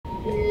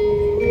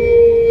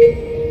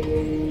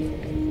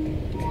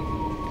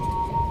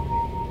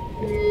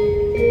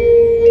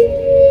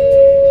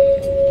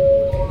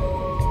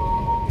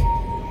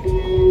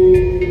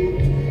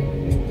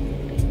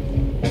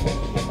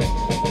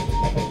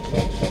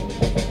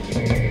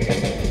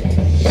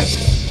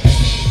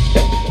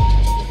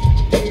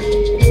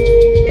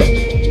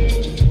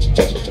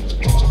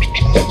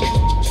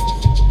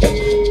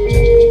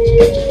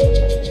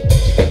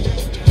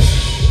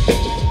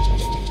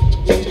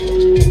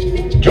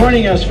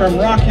Joining us from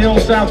Rock Hill,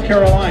 South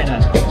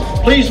Carolina,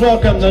 please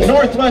welcome the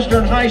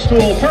Northwestern High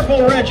School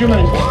Purple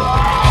Regiment.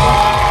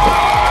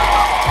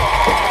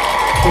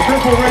 The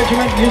Purple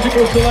Regiment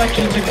musical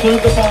selections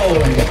include the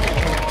following: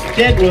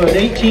 Deadwood,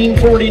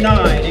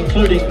 1849,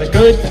 including The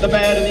Good, the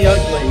Bad, and the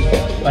Ugly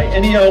by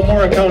Ennio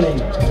Morricone,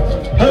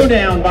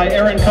 Hoedown by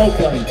Aaron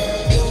Copland,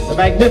 The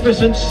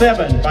Magnificent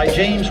Seven by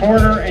James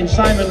Horner and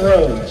Simon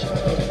Rhodes,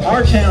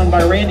 Our Town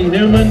by Randy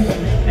Newman,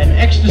 and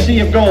Ecstasy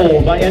of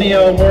Gold by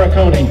Ennio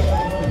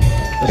Morricone.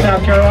 The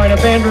South Carolina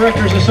Band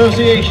Directors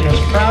Association is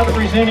proud of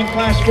presenting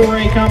Class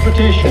 4A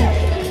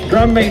competition.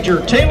 Drum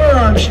Major Taylor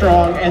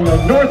Armstrong and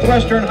the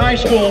Northwestern High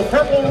School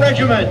Purple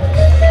Regiment.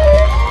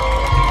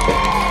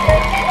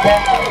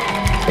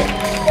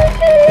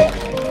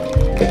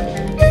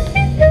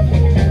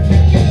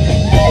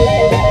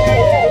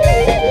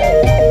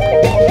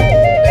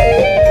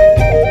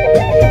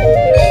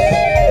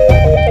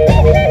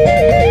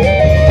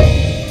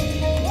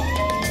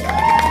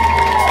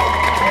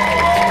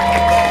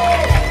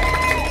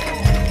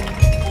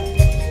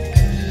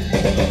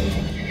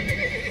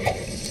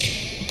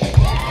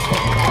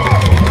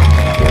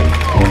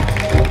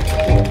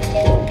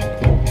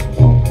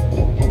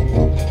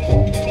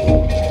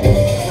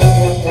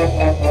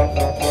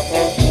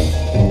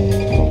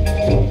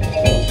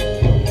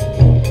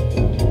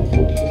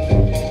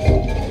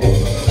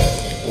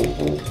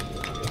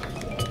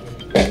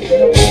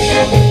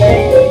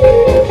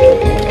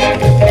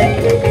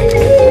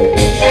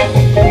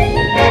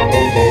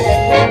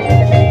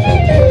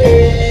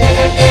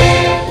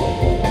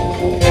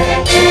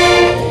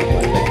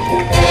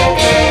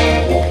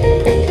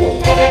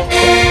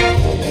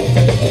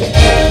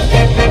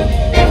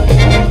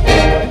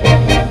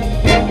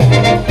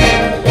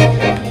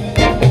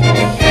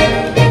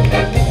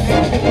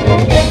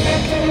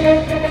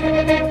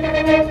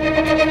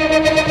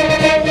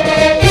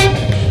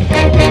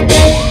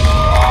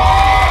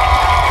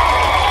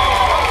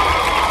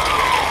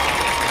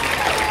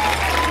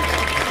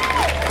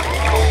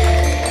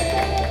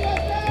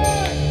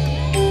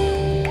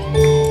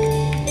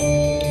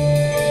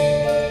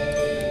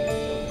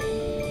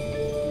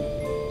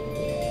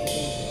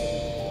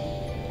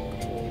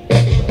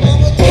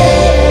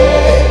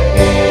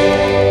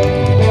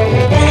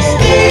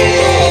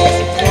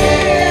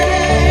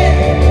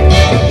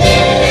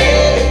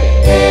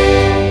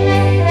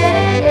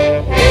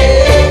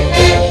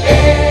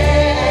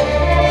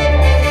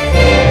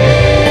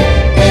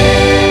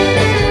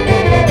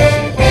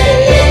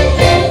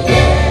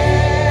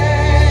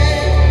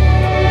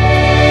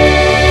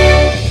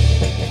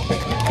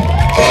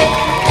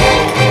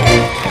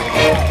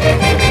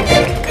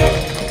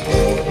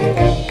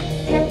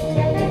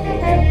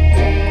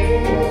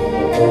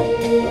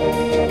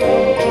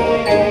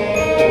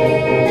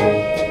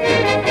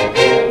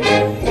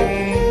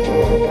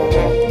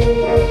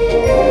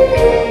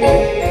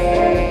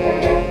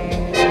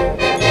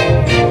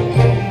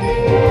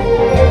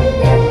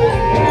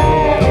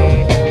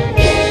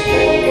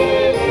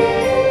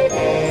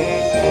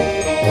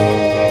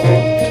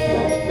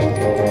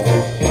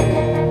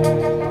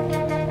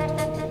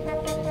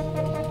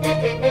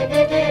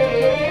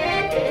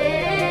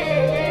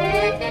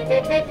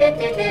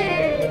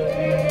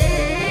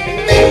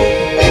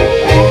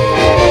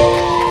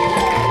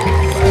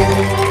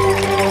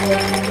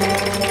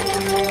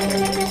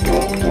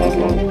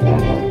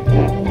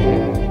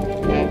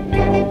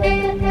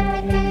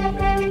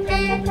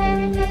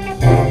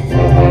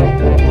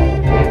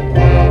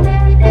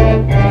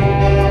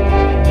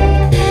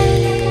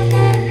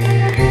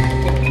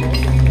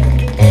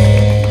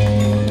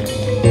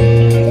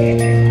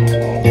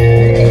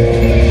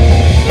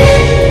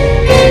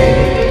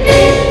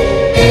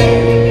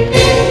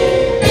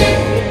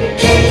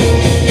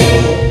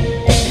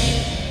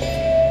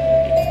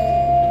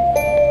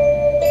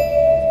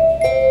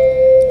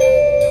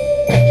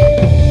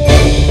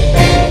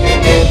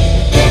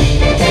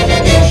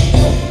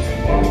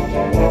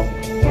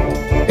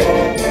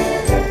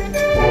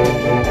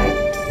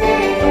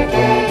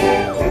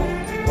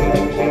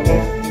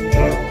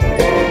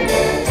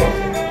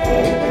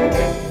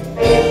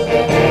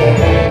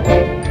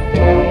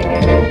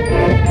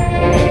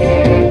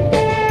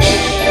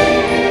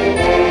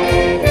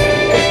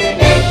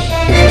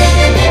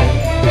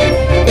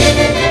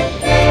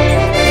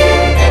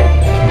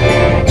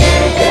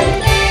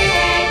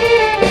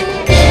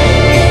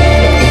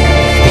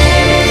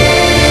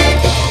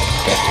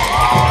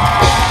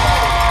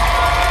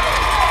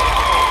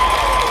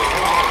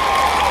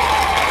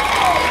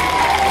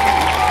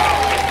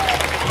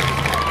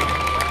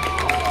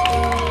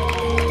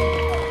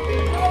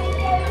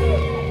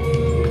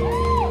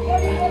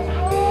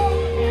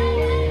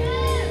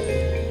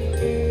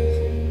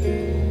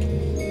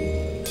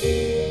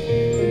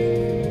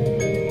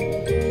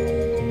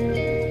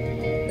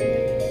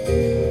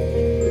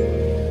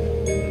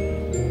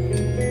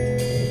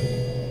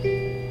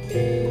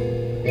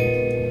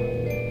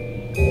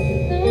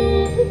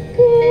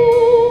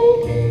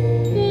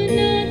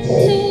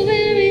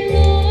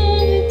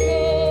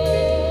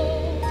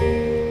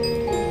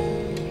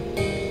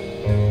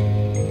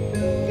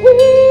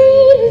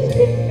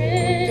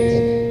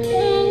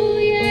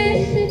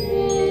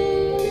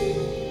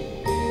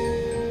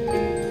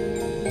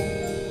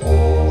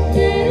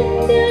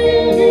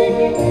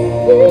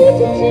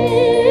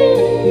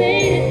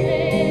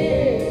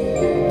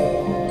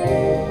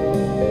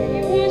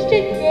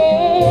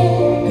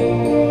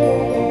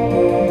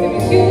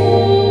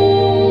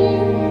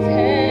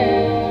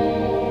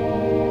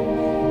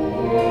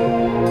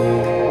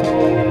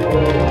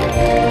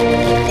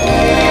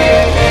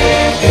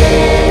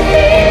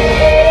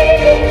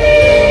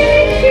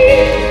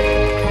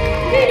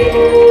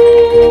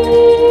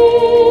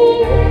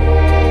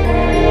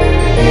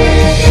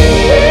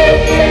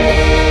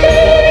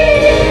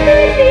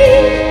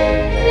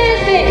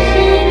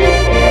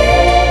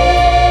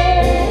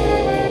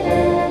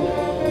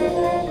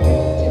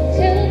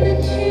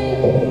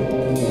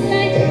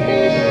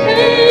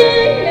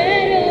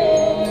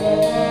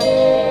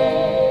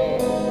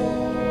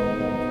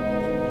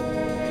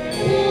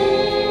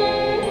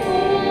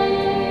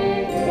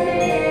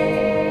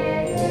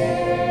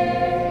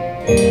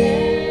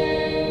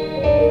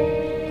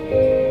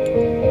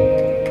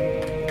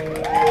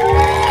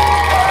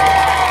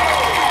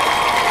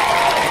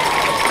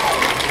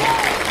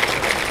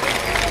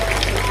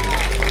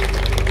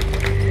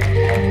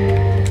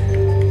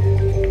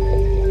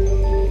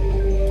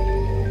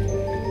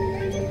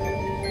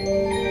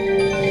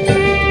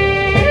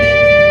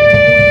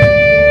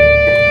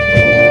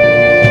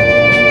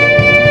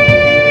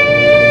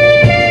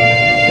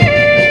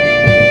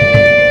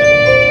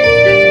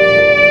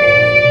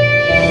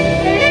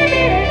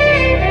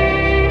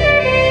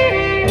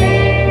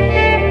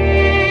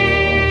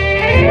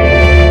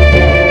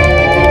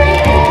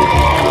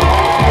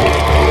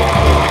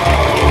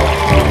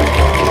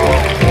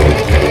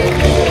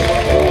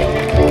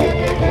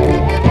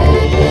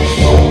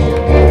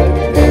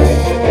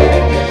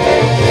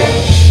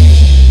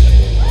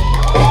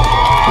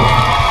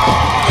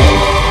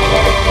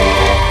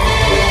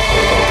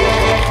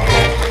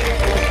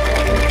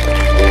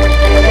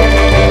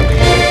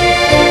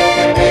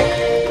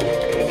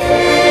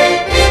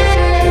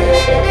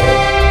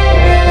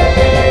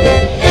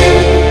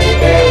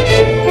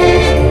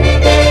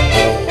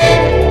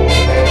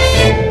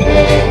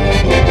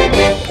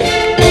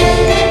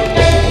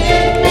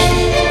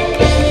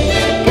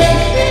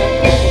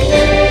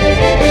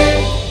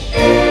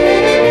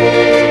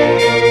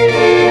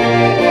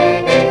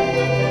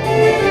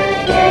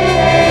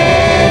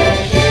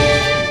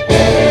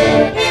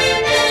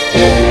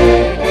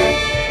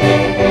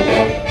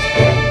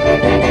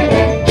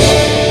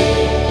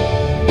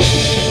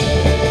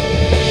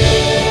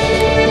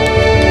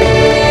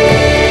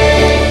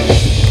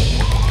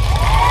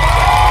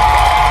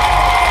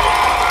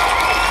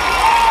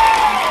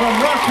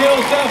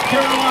 South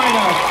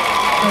Carolina,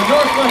 the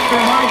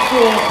Northwestern High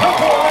School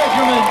Purple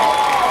Regiment.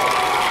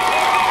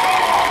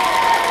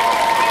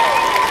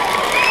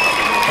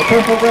 The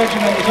Purple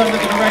Regiment is under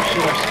the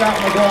direction of Scott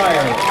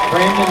McGuire,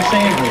 Brandon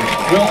Sanders,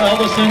 Will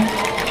Ellison,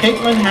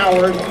 Caitlin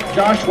Howard,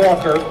 Josh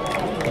Walker,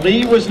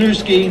 Lee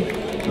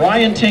Wisniewski,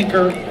 Ryan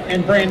Tinker,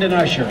 and Brandon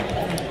Usher.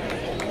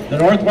 The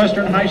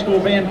Northwestern High School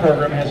Band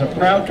Program has a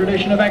proud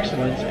tradition of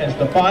excellence as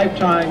the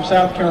 5-time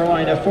South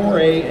Carolina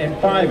 4A and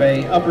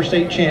 5A Upper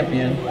State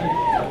Champion,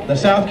 the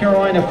South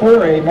Carolina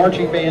 4A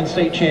Marching Band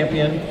State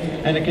Champion,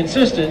 and a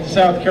consistent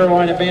South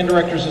Carolina Band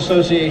Directors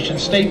Association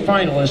State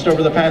Finalist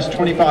over the past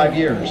 25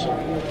 years.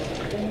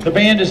 The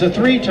band is a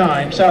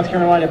 3-time South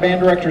Carolina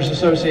Band Directors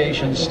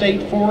Association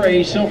State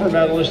 4A Silver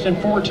Medalist and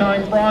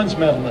 4-time Bronze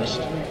Medalist.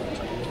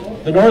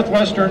 The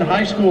Northwestern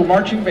High School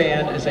Marching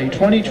Band is a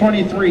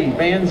 2023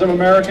 Bands of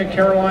America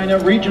Carolina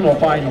Regional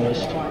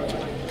Finalist.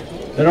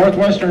 The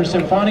Northwestern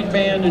Symphonic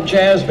Band and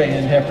Jazz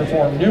Band have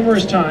performed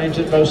numerous times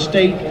at both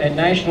state and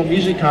national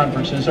music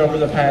conferences over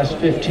the past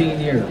 15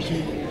 years.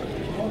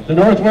 The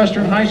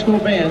Northwestern High School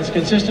bands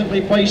consistently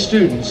place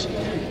students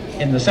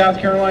in the South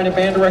Carolina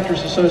Band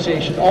Directors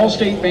Association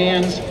All-State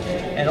Bands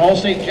and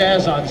All-State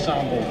Jazz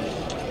Ensemble,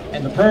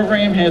 and the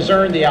program has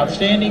earned the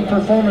Outstanding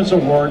Performance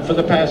Award for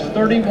the past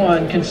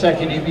 31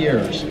 consecutive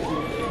years.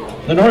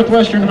 The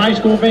Northwestern High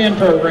School Band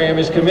Program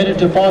is committed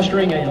to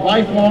fostering a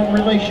lifelong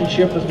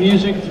relationship with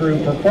music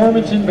through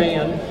performance in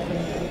band.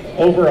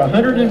 Over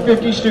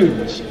 150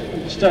 students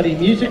study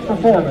music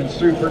performance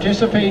through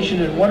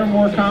participation in one or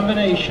more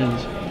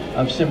combinations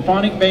of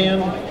symphonic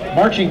band,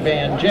 marching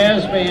band,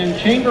 jazz band,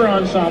 chamber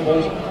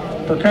ensembles,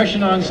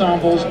 percussion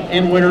ensembles,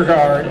 and winter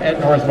guard at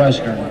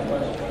Northwestern.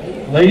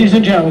 Ladies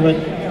and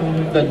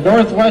gentlemen, the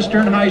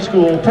Northwestern High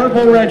School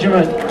Purple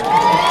Regiment.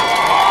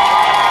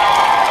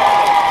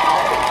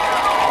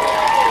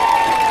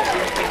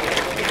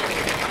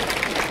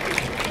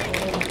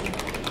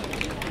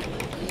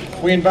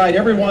 We invite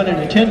everyone in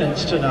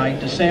attendance tonight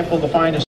to sample the finest